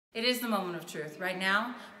It is the moment of truth. Right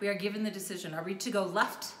now, we are given the decision. Are we to go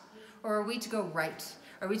left or are we to go right?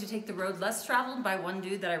 Are we to take the road less traveled by one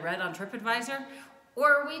dude that I read on TripAdvisor?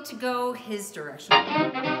 Or are we to go his direction?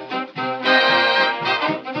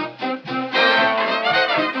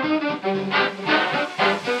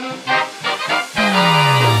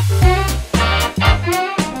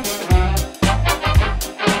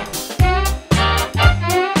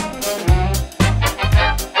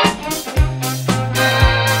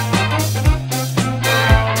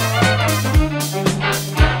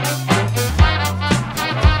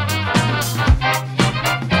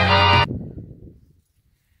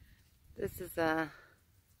 This is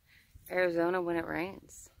Arizona when it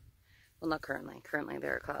rains. Well, not currently. Currently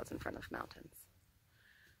there are clouds in front of mountains.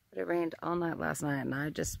 But it rained all night last night, and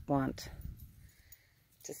I just want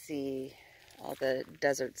to see all the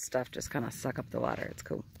desert stuff just kind of suck up the water. It's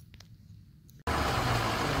cool. We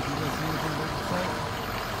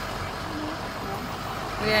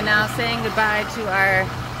are now saying goodbye to our,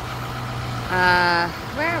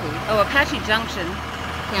 where are we? Oh, Apache Junction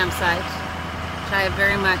campsite, which I have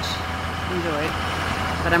very much enjoyed,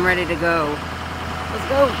 but I'm ready to go. Let's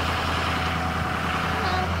go.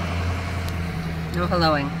 No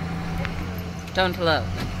helloing. Don't hello.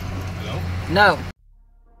 Hello? No.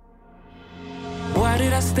 Why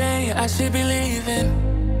did I stay? I should be leaving.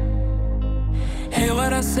 Hear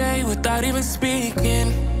what I say without even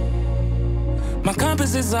speaking. My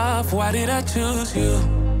compass is off. Why did I choose you?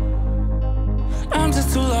 I'm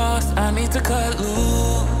just too lost. I need to cut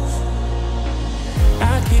loose.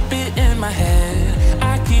 I keep it in my head,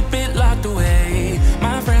 I keep it locked away.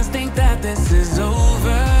 My friends think that this is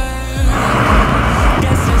over.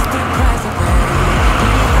 Guess it's the price I pay.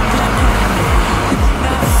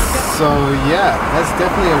 So yeah, that's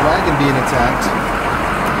definitely a wagon being attacked.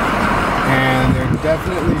 And there are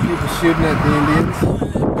definitely people shooting at the Indians.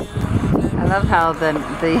 I love how the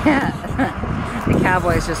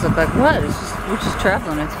cowboys just look like, what? It's just, we're just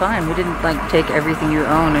traveling, it's fine. We didn't like take everything you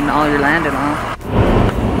own and all your land and all.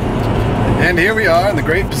 And here we are in the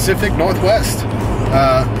Great Pacific Northwest.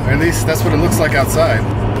 Or at least that's what it looks like outside.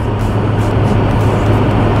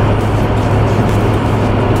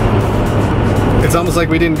 It's almost like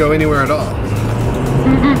we didn't go anywhere at all.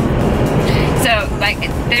 So, like,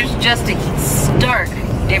 there's just a stark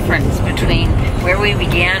difference between where we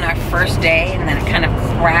began our first day and that kind of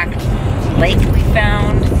cracked lake we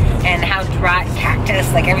found, and how dry,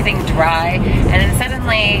 cactus, like everything dry, and then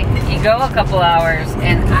suddenly you go a couple hours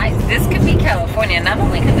and this could be California. Not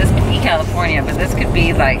only could this be California, but this could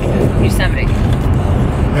be like Yosemite.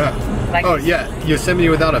 Yeah. Like, oh yeah, Yosemite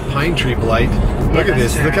without a pine tree blight. Look at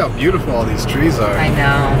this, look how beautiful all these trees are. I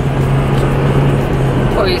know.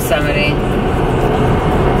 Poor Yosemite.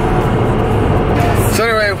 So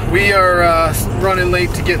anyway, we are running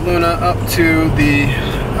late to get Luna up to the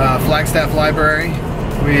Flagstaff Library.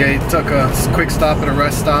 We took a quick stop at a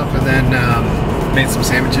rest stop and then made some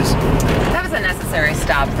sandwiches. That was a necessary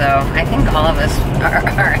stop, though. I think all of us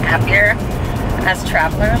are happier as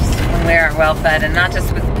travelers when we are well fed and not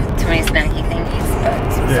just with too many snacky thingies,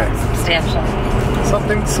 but something substantial.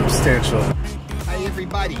 Something substantial. Hi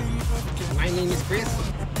everybody, my name is Chris.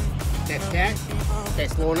 That's Kat.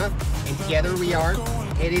 That's Lorna. And together we are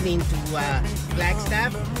headed into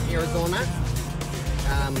Flagstaff, Arizona.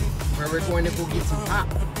 Where we're going to go get some pop.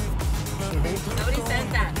 Nobody said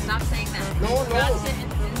that. Stop saying that. No.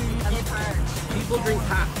 People drink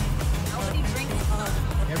pop. Nobody drinks pop.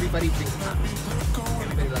 Everybody drinks pop.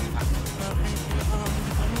 Everybody loves pop.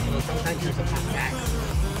 So sometimes there's a pop back.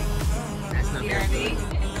 That's not very good.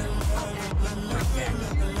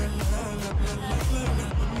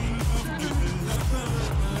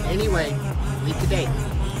 Anyway, leave today.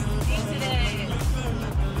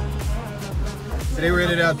 Today we're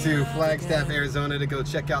headed out to Flagstaff, Arizona to go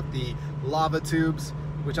check out the lava tubes,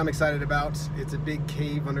 which I'm excited about. It's a big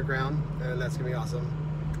cave underground, and that's gonna be awesome.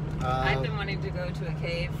 I've been wanting to go to a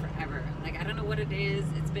cave forever. Like, I don't know what it is.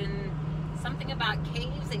 It's been something about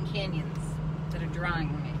caves and canyons that are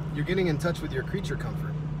drawing me. You're getting in touch with your creature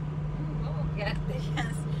comfort. Oh, yeah,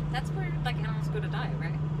 yes. That's where, like, animals go to die,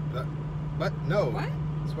 right? What? No. What?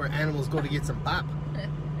 It's where animals go to get some pop.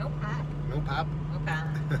 No pop. No pop? No pop.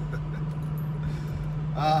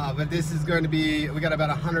 But this is going to be, we got about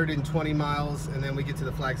 120 miles, and then we get to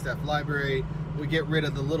the Flagstaff Library. We get rid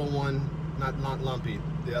of the little one, not Lumpy,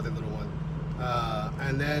 the other little one.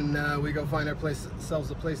 And then we go find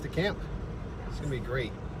ourselves a place to camp. It's going to be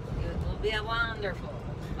great. It will be wonderful.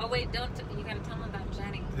 Oh wait, you gotta tell them about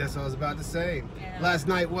Jenny. That's what I was about to say. Yeah. Last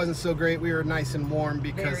night wasn't so great. We were nice and warm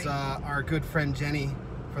because our good friend Jenny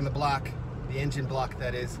from the block, the engine block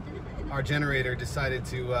that is, our generator decided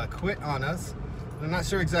to quit on us. I'm not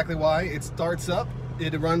sure exactly why. It starts up,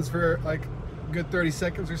 it runs for like a good 30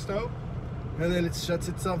 seconds or so, and then it shuts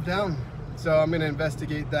itself down. So I'm gonna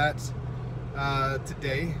investigate that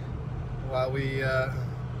today while we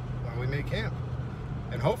make camp.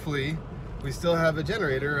 And hopefully we still have a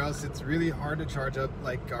generator, or else it's really hard to charge up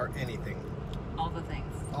like our anything. All the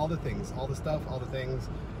things. All the things, all the stuff, all the things.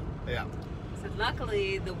 Yeah. So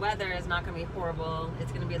luckily the weather is not going to be horrible.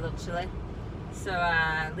 It's going to be a little chilly. So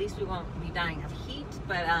at least we won't be dying of heat,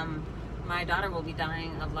 but my daughter will be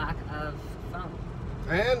dying of lack of phone.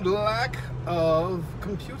 And lack of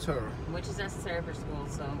computer. Which is necessary for school,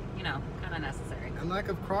 so, you know, kind of necessary. And lack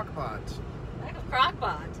of crockpot. Lack of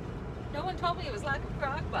crockpot? No one told me it was lack of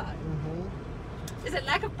crockpot. Mm-hmm. Is it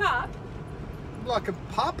lack of pop? Lack of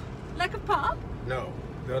pop? Lack of pop? No,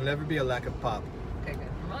 there'll never be a lack of pop. Okay, good.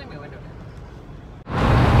 I'm rolling my window down.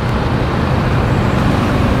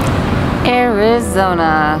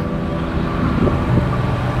 Arizona.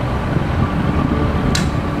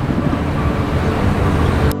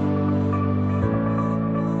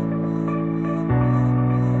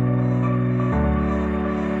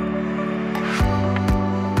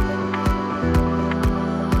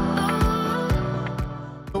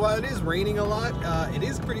 While it is raining a lot, it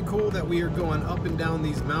is pretty cool that we are going up and down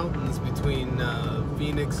these mountains between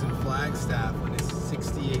Phoenix and Flagstaff when it's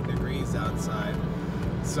 68 degrees outside.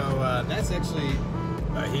 So that's actually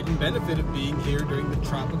a hidden benefit of being here during the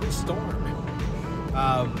tropical storm.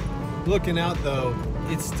 Looking out though,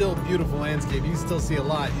 it's still a beautiful landscape. You can still see a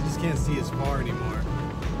lot, you just can't see as far anymore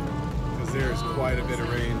because there is quite a bit of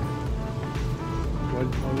rain. What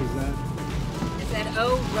was that? It said,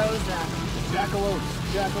 "Oh, Rosa." Jackalope.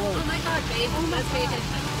 Jackalope. Oh my God, babe. Let's pay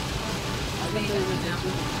attention. Let's pay attention now.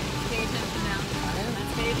 Pay attention now.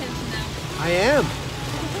 Let's pay attention now. I am.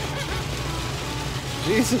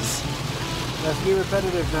 Jesus. Let's be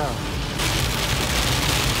repetitive now.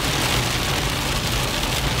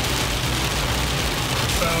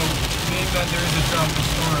 So, being that there is a tropical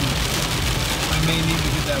storm, I may need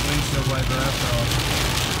to get that windshield wiper after all.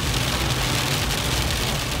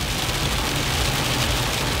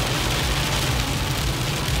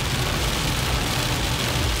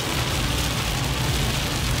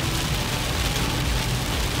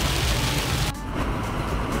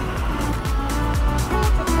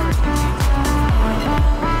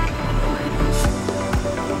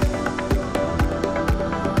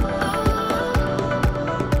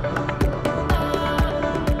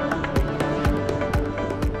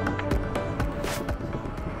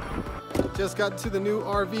 Just got to the new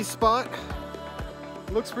RV spot.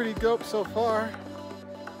 Looks pretty dope so far.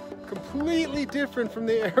 Completely different from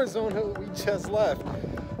the Arizona we just left.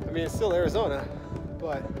 I mean, it's still Arizona,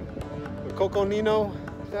 but the Coconino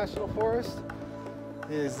National Forest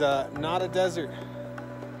is not a desert.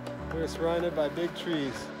 We're surrounded by big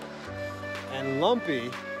trees. And Lumpy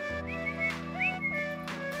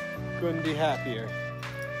couldn't be happier.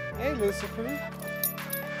 Hey, Lucifer.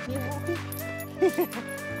 You happy?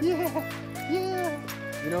 Yeah. Yeah.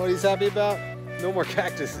 You know what he's happy about? No more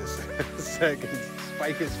cactuses. So I can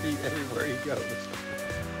spike his feet everywhere he goes.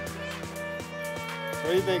 What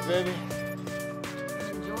do you think, baby?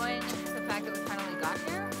 Enjoying the fact that we finally got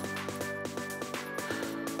here.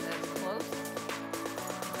 That's close.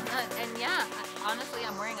 And yeah, honestly,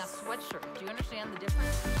 I'm wearing a sweatshirt. Do you understand the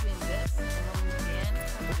difference between this and when we began?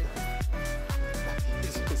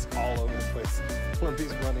 He's just all over the place.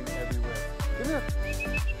 Lumpy's running everywhere. Come here.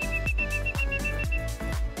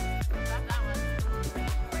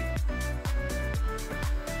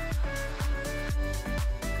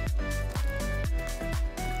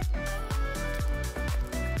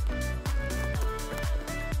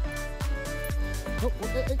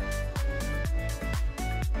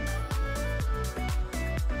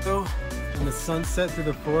 So, in the sunset through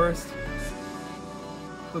the forest,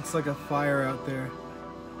 looks like a fire out there.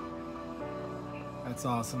 That's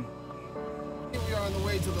awesome. We are on the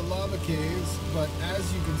way to the lava caves, but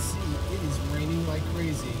as you can see, it is raining like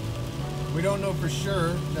crazy. We don't know for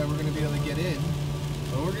sure that we're going to be able to get in,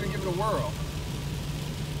 but we're going to give it a whirl.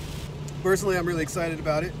 Personally, I'm really excited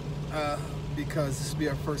about it because this will be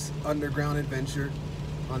our first underground adventure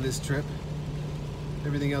on this trip.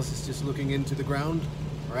 Everything else is just looking into the ground,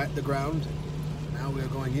 or at the ground. Now we are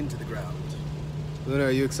going into the ground. Luna,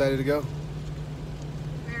 are you excited to go?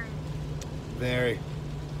 Very. Very.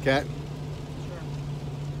 Kat?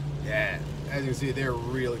 Yeah, as you can see, they're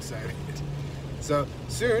real excited. So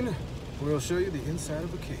soon, we'll show you the inside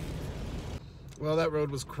of a cave. Well, that road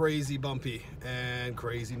was crazy bumpy and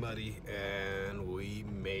crazy muddy, and we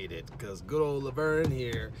made it because good old Laverne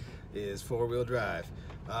here is four-wheel drive.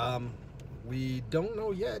 We don't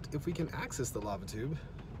know yet if we can access the lava tube,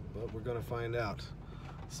 but we're gonna find out.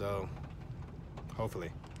 So, hopefully.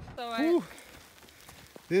 So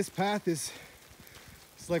this path is,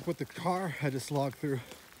 it's like what the car I just logged through.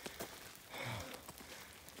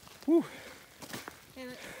 Woo.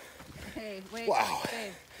 Hey, wait. Wow.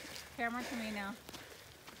 Babe, camera to me now.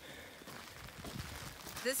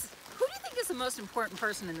 Who do you think is the most important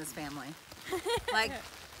person in this family? Like,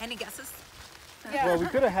 any guesses? Yeah. Well, we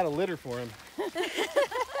could have had a litter for him. Oh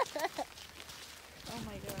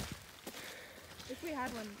my god. If we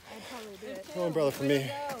had one, I'd probably do it. No umbrella for me.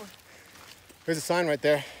 There's a sign right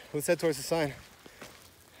there. Let's head towards the sign.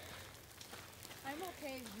 I'm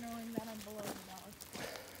okay knowing that I'm below the dog.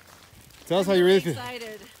 Tell us how you really feel.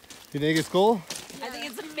 Excited. You think it's cool? I think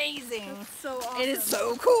it's amazing. It's so awesome. It is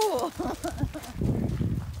so cool.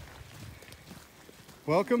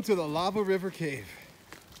 Welcome to the Lava River Cave,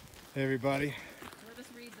 everybody. Let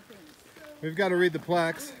us read the things. We've got to read the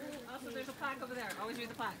plaques. Also, there's a plaque over there. Always read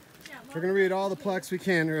the plaque. We're going to read all the plaques we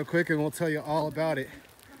can real quick and we'll tell you all about it.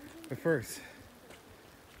 But first,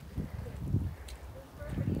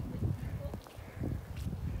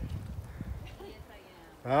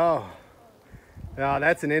 oh,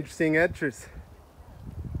 that's an interesting entrance.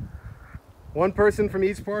 One person from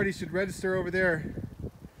each party should register over there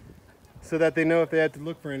so that they know if they had to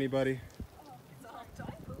look for anybody.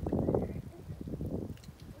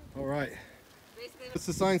 All right. What's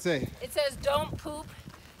the sign say? It says, "Don't poop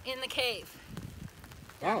in the cave."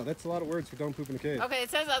 Wow, that's a lot of words for don't poop in the cave. Okay,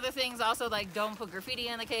 it says other things also, like don't put graffiti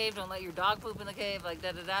in the cave, don't let your dog poop in the cave, like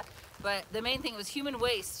da-da-da. But the main thing was human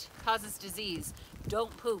waste causes disease.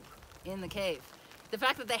 Don't poop in the cave. The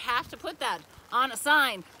fact that they have to put that on a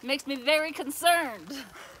sign makes me very concerned.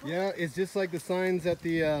 Yeah, it's just like the signs at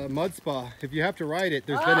the mud spa. If you have to ride it,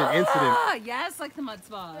 there's been an incident. Ah, yes, like the mud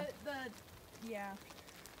spa. Yeah.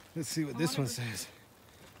 Let's see what this one says.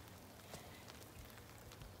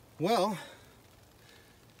 Well,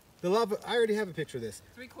 the lava, I already have a picture of this.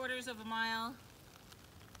 3/4 of a mile.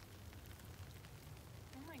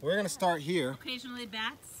 We're gonna start here. Occasionally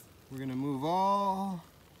bats. We're gonna move all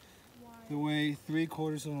the way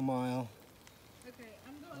 3/4 of a mile Okay,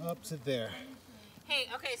 I'm going. up to there. Hey,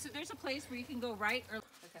 okay, so there's a place where you can go right or...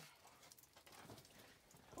 Okay.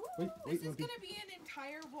 Wait, This is Lumpy. gonna be an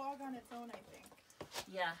entire vlog on its own, I think.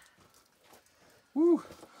 Yeah. Woo!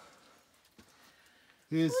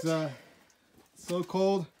 It's so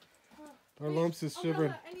cold. Our lumps is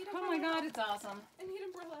shivering. I need Oh my God, it's awesome. I need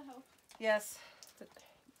umbrella help. Yes.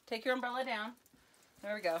 Take your umbrella down.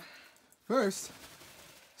 There we go. First,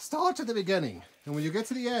 start at the beginning, and when you get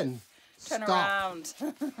to the end, Turn stop. around.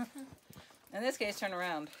 In this case, turn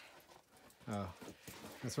around. Oh,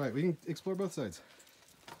 that's right. We can explore both sides.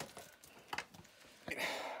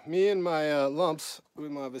 Me and my lumps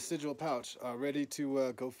with my vestigial pouch are ready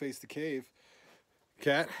to go face the cave.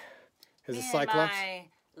 Cat has a Me and cyclops. my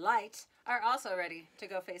light are also ready to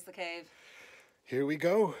go face the cave. Here we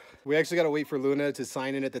go. We actually got to wait for Luna to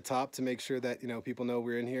sign in at the top to make sure that, you know, people know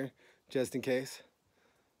we're in here, just in case.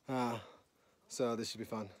 So this should be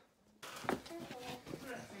fun.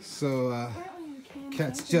 So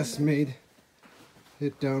Cat's just made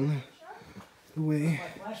it down the way.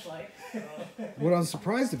 What I was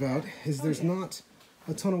surprised about is there's not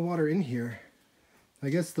a ton of water in here. I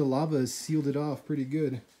guess the lava has sealed it off pretty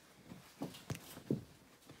good.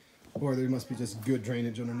 Or there must be just good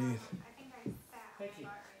drainage underneath.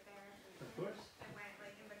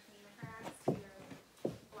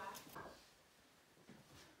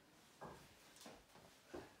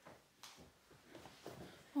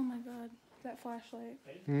 Oh my god, that flashlight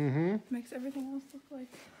Mm-hmm. makes everything else look like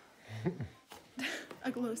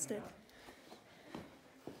a glow stick.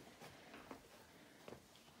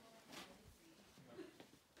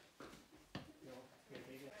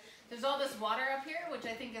 There's all this water up here, which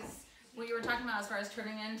I think is what you were talking about as far as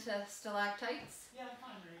turning into stalactites.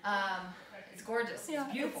 It's gorgeous. Yeah,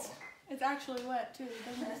 It's beautiful. It's actually wet too. It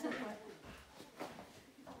doesn't just look wet.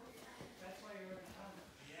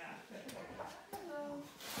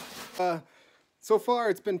 So far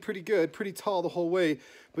it's been pretty good, pretty tall the whole way,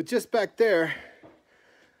 but just back there,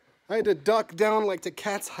 I had to duck down like to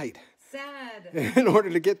Cat's height Sad. in order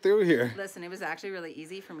to get through here. Listen, it was actually really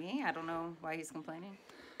easy for me. I don't know why he's complaining.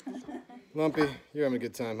 Lumpy, you're having a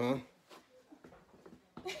good time, huh?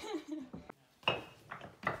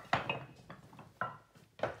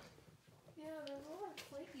 Yeah, there's a lot of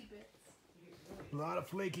flaky bits. A lot of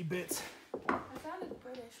flaky bits. I sounded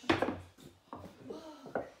British. I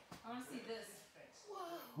want to see this.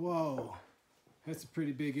 Whoa, that's a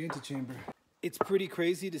pretty big antechamber. It's pretty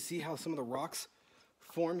crazy to see how some of the rocks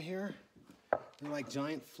form here. They're like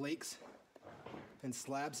giant flakes and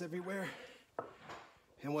slabs everywhere.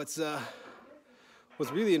 And what's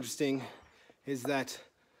really interesting is that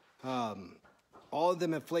all of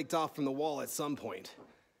them have flaked off from the wall at some point.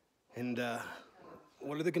 And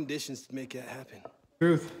what are the conditions to make that happen?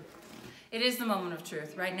 Truth. It is the moment of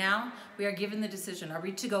truth. Right now, we are given the decision. Are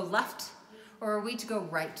we to go left or are we to go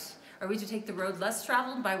right? Are we to take the road less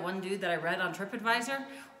traveled by one dude that I read on TripAdvisor?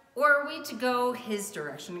 Or are we to go his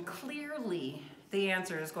direction? Clearly, the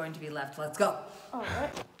answer is going to be left. Let's go. All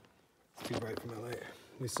right. It's too bright for my light.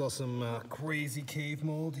 We saw some crazy cave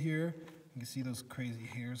mold here. You can see those crazy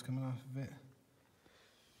hairs coming off of it.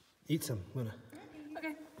 Eat some, Luna.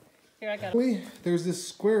 Okay. Here, I got it. There's this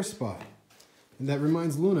square spot. And that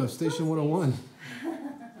reminds Luna of Station 101.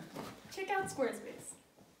 Check out Squarespace.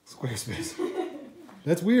 Squarespace.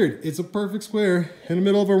 That's weird. It's a perfect square in the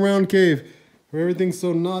middle of a round cave where everything's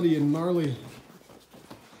so naughty and gnarly.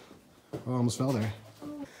 Oh, I almost fell there.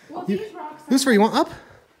 Well, these rocks. Lucifer, you want up?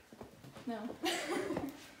 No.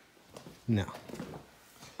 No.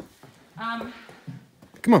 Um,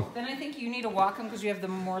 Come on. Then I think you need to walk him because you have the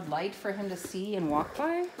more light for him to see and walk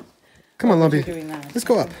by. Come on, Lumpy. You're doing that. Let's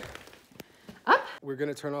go up. Up? We're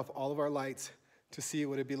going to turn off all of our lights to see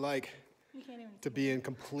what it'd be like to be in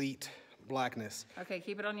complete blackness. Okay,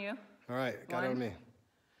 keep it on you. All right, got it on me.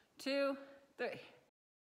 2, 3.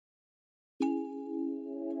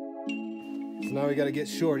 So now we got to get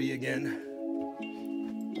shorty again.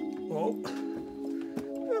 Oh,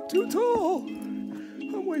 I'm too tall.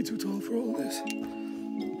 I'm way too tall for all this.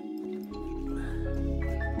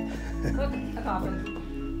 Look, a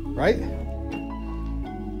coffin. Right?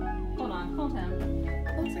 Hold on, hold him.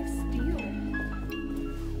 It looks like steel.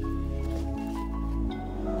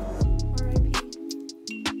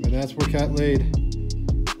 R.I.P. And that's where Cat laid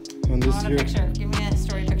on I this want a here. picture. Give me a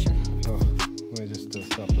story picture. Oh, let me just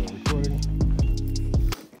stop the recording.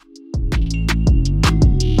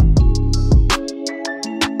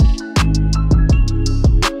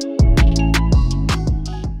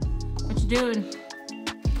 What you doing?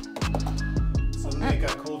 Suddenly it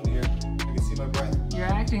got cold in here. I can see my breath. You're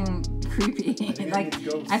acting creepy. Like,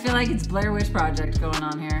 I feel like it's Blair Witch Project going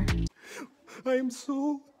on here. I am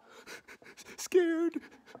so scared.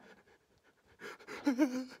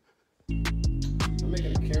 I'm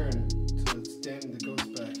making a Karen to stand the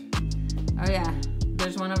ghost back. Oh yeah,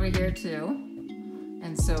 there's one over here too.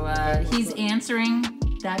 And so he's answering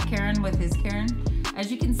that Karen with his Karen.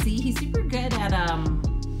 As you can see, he's super good at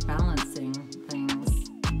balancing things.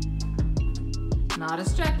 Not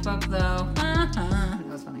a checkbook though. That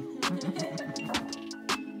was funny.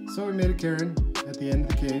 So we made a Karen at the end of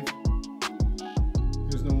the cave.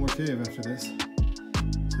 There's no more cave after this.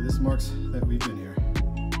 So this marks that we've been here.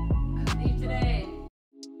 See you today.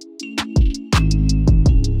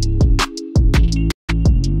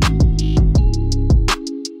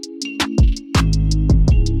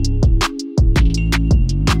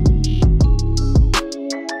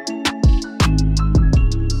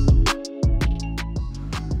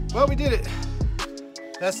 Well, we did it.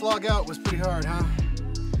 That slog out was pretty hard, huh?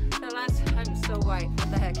 I'm so white.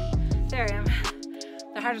 What the heck? There I am.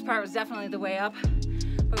 The hardest part was definitely the way up.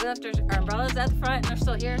 But we left our umbrellas at the front and they're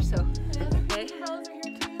still here, so okay. Umbrellas are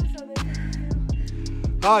here too, so they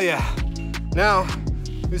can Oh yeah. Now,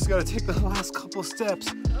 we just gotta take the last couple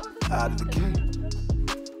steps out of the cave.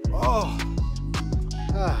 Oh.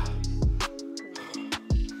 Ah.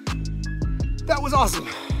 That was awesome.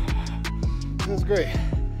 That was great.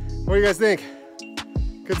 What do you guys think?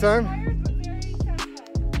 Good time? tired, but very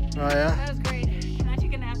satisfied. Oh yeah? That was great. Can I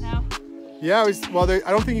take a nap now? Yeah, I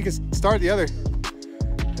don't think you can start the other.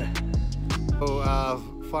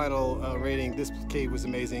 So, final rating. This cave was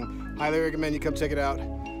amazing. Highly recommend you come check it out.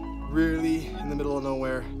 Really in the middle of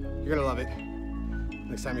nowhere. You're gonna love it.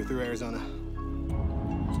 Next time you're through Arizona.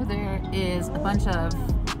 So there is a bunch of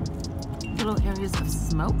little areas of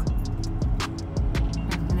smoke.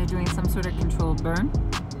 And they're doing some sort of controlled burn.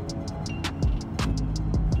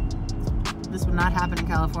 This would not happen in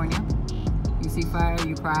California. You see fire,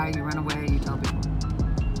 you cry, you run away, you tell people.